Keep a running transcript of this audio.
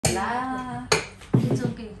ला it's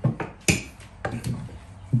okay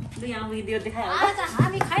ल यहाँ भिडियो देखायो आज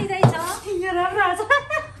हामी खाइदैछ यो राम्रो आछ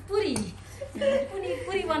पुरी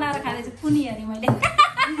पुरी बनाएर खाँदैछ पुनी अरे मैले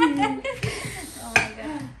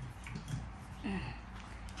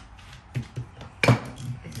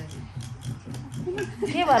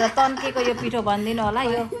के भएर तन्केको यो पिठो भनिदिनु होला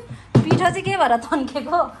यो पिठो चाहिँ के भएर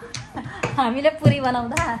तन्केको हामीले पुरी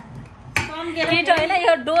बनाउँदा पिठो होइन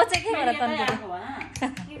यो डो चाहिँ के भएर तन्केको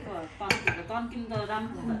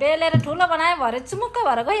बेलेर ठुलो बनायो भरे चुमुक्क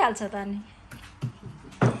भएर गइहाल्छ त अनि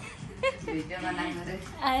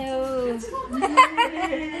आयो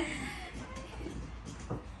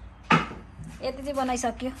यति चाहिँ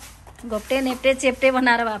बनाइसक्यो घोप्टे नेप्टे चेप्टे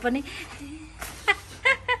बनाएर भए पनि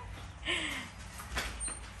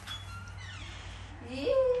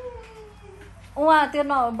उहाँ त्यो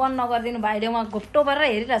बन्द नगरिदिनु भाइले उहाँ घोप्टो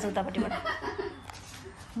गरेर हेरिरहेछ उतापट्टिबाट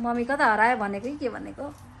मम्मी कता हरायो भनेको कि के भनेको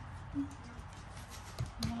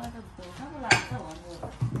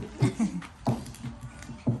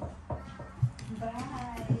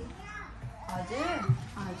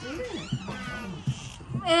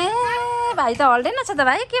ए भाइ त हल्दैन छ त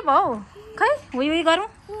भाइ के भयो खै उही गरौँ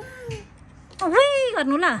उही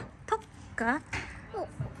गर्नु ल थक्का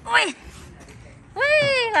ओइ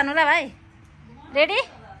गर्नु ल भाइ रेडी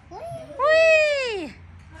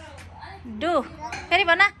डु फेरि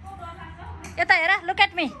भन यता हेर लुक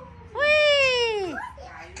एट मी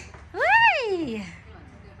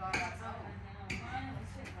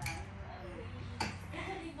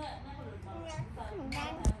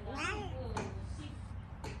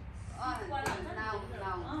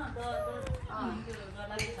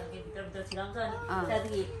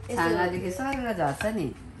छानादेखि सरेर झर्छ नि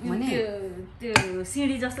त्यो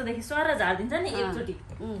सिँढी जस्तोदेखि सर झारिदिन्छ नि एकचोटि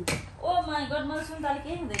ओ माई गड मलाई सुन्ताले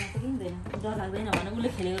केही हुँदैन त केही हुँदैन डर लाग्दैन भने उसले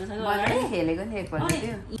खेलेको रहेछ खेलेको नि एकपल्ट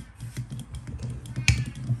त्यो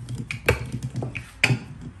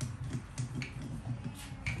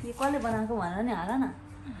यो कसले बनाएको भनेर नि हाल न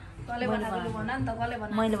कसले बनाएको भन नि त कसले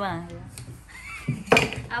बनाएको मैले बनाएको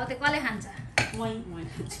अब त्यो कसले खान्छ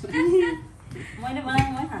मैले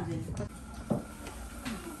बनाएको मै खान्छु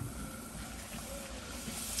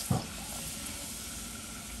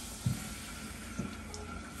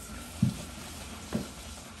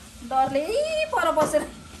डरले पर बसेर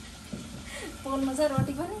पोल्नु छ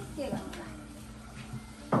रोटी पनि के गर्नु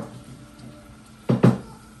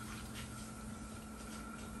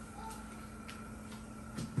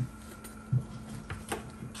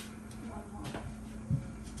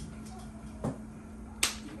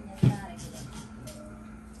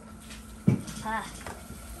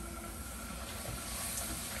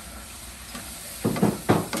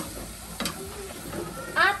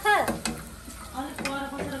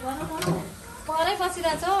परै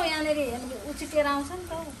बसिरहेको छ हौ यहाँनिर उछिटेर आउँछ नि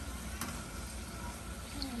त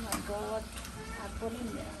हात पोल्यो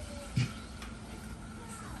नि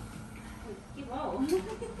के भयो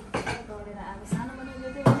गरेर अब सानो बनाइदियो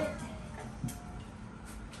त्यो भने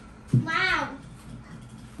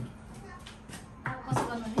अब कसो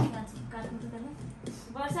गर्नु नि काट्नु त त्यसलाई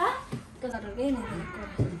वर्षा त्यो काटेर केही नै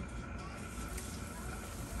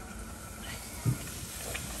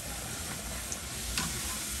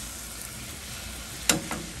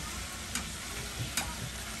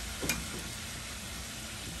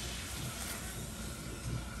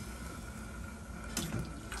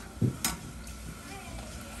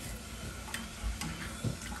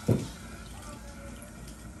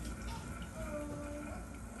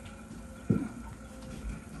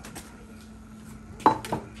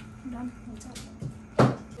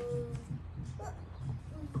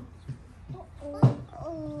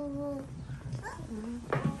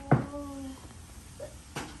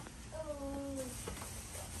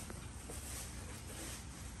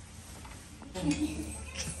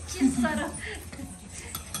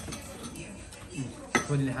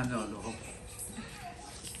Puri खान्छ होला हो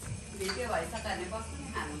भिडियो भइसक्यो भने बस्नु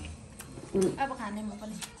खानु अब खाने म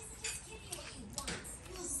पनि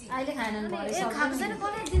अहिले खाएन नि भरे सब खाएको छैन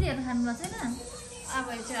कसले दिदीहरु खानु भएको छैन अब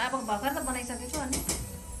चाहिँ अब भर्खर त बनाइसकेको अनि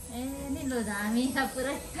ए नि लो हामी त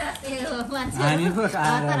पुरै ए हो मान्छे हामी पो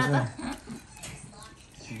खाएर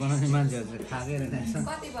बनाउने मान्छेहरु खाकै रहेछ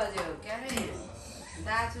कति बज्यो के अरे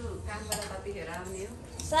दाजु कामबाट कतिखेर आउने हो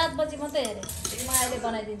 7 बजी मात्रै हेरे म अहिले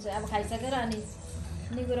बनाइदिन्छु अब खाइसकेर अनि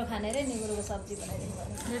निगुरो खाने रे निगुरोको सब्जी बनाइदिनु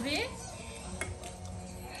पर्ने बेबी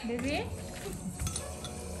बेबी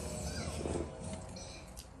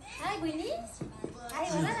हाय बुइनी हाय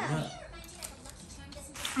होला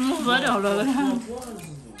म गरे होला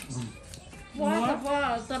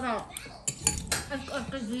वाह तर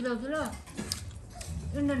एक गिलो गिलो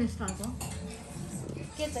इन्डोनेसियाको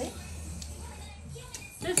के चाहिँ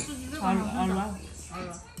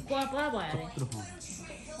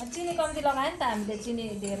चिनी कम्ती लगायो नि त हामीले चिनी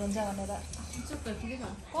धेर हुन्छ भनेर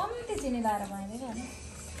कम्ती चिनी लाएर बनाइदिएको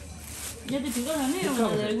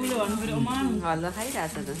हल्ला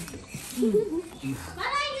खाइरहेछ त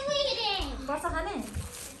पर्छ खाने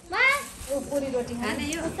ओ पुरी रोटी खाने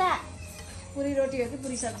यो पुरी रोटी हो कि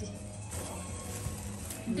पुरी सब्जी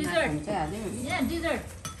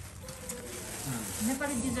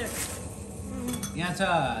नेपाली डिजर्ट यहाँ छ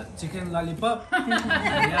चिकन ललिपप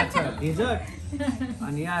यहाँ छ डेजर्ट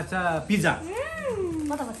अनि यहाँ छ पिज्जा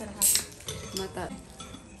कता बसेर खान्छ म त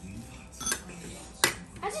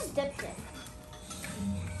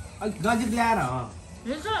अलिक नजिक ल्याएर हो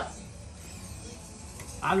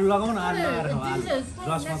आलु लगाउन आलु लगाएर खाऊ आलु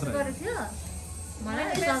रस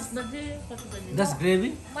मात्र जस्ट ग्रेभी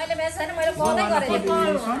मैले मेसेज छैन मैले कलै गरेको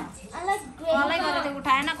कलै गरेको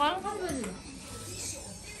उठाएन कल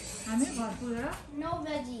हामी घर पुगेर नो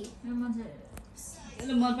भेजी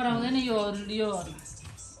मन पराउँदैन यो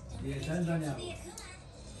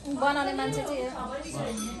बनाउने मान्छे चाहिँ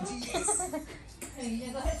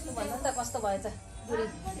भन्नु त कस्तो भएछ पुरी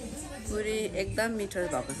पुरी एकदम मिठो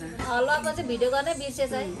भएको छ हलुवाको चाहिँ भिडियो गर्ने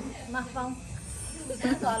बिर्सेछ है माफ पाऊँ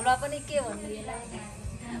हलुवा पनि के भन्नु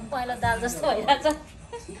पहिला दाल जस्तो भइरहेछ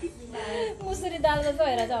मुसुरी दाल जस्तो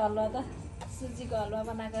भइरहेछ हलुवा त सुजीको हलुवा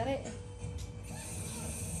बनाएको अरे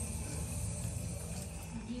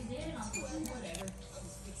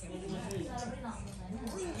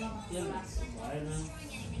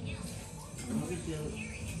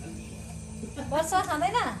वर्ष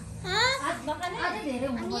खाँदैन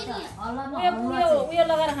उयो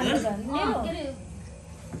लगाएर खानुपर्छ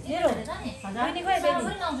यो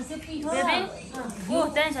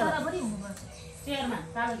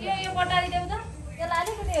बटारिदेऊ त यसलाई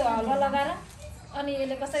अलिकति हलुवा लगाएर अनि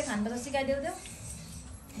यसले कसरी खान्छ त सिकाइदेऊ देऊ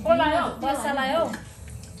वर्षालाई हौ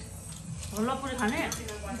पुरी खाने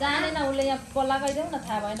जानेन उसले यहाँ लगाइदेऊ न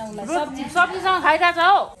थाहा भएन उसलाई सब्जीसँग खाइरहेछ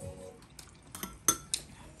हौ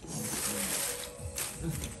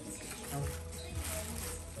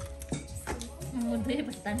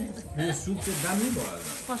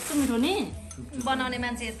कस्तो मिठो नि बनाउने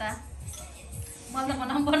मान्छे यता मलाई त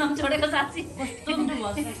बनाउनु छोडेको साँच्ची कस्तो मिठो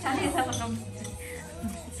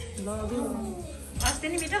भयो अस्ति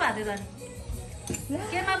नि मिठो भएको थियो त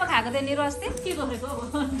केमा पो खाएको थियो निरो अस्ति के गरेको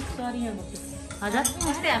सरी हजुर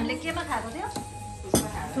अस्ति हामीले केमा खाएको थियो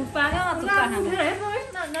थुक्पा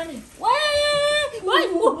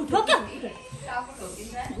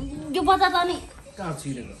यो बच्चा त नि कहाँ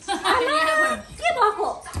छिरेको के भएको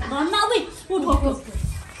धन्न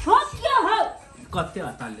कति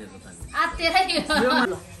हतालिएर त आत्तेरै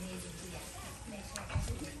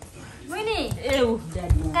बहिनी ए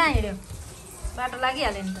कहाँ हिँड्यो बाटो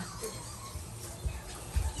लागिहाल्यो नि त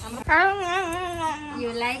यो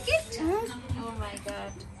like it oh my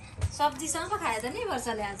God सब्जीसँग पो खायो त नि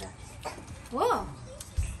वर्षाले आज हो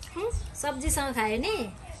सब्जीसँग खायो नि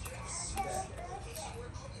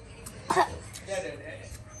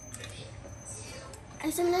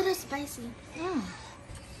It's a little spicy.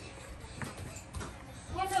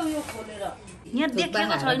 यहाँ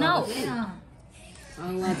देखेको छैन हौ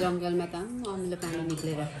उहाँ जङ्गलमा त अम्लो पानी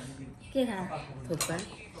निक्लेर के खा थुक्पा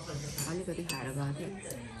अलिकति खाएर गएको थियो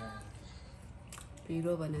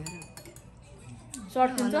पिरो बनाएर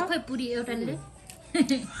सर्ट हुन्छ खै पुरी एउटाले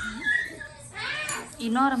ए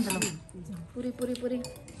नरम छ ल पुरी पुरी पुरी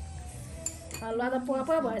हलुवा त पोवा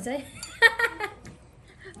पोवा भएछ है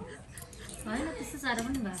होइन त्यस्तो साह्रो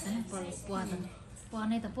पनि भएको छैन पोवा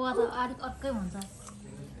त पोवा त अलिक अर्कै हुन्छ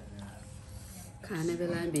खाने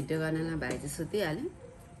बेलामा भिडियो गर्नेलाई भाइ चाहिँ सुतिहाल्यो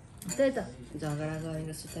त्यही त झगडा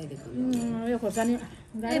गरेर सुताइदिएको यो खोर्सानी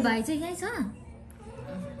ए भाइ चाहिँ यहीँ छ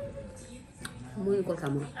मुनि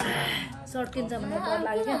कोठामा सर्ट किन्छ भन्ने डर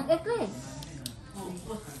लाग्यो क्या एक्लै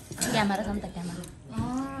क्यामेरा छ नि त camera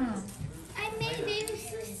I made baby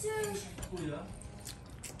sister.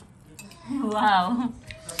 Wow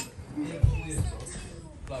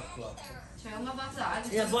छेउमा बस्छ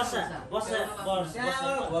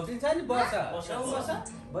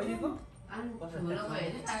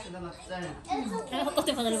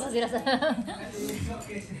कति मजाले बसिरहेछ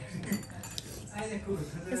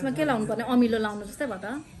यसमा के लाउनु पर्ने अमिलो लाउनु जस्तै भयो त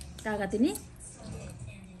कागती नि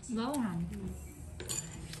गाउँ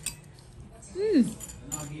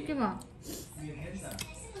के भयो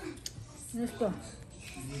यस्तो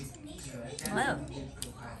भयो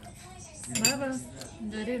भयो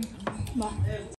भयो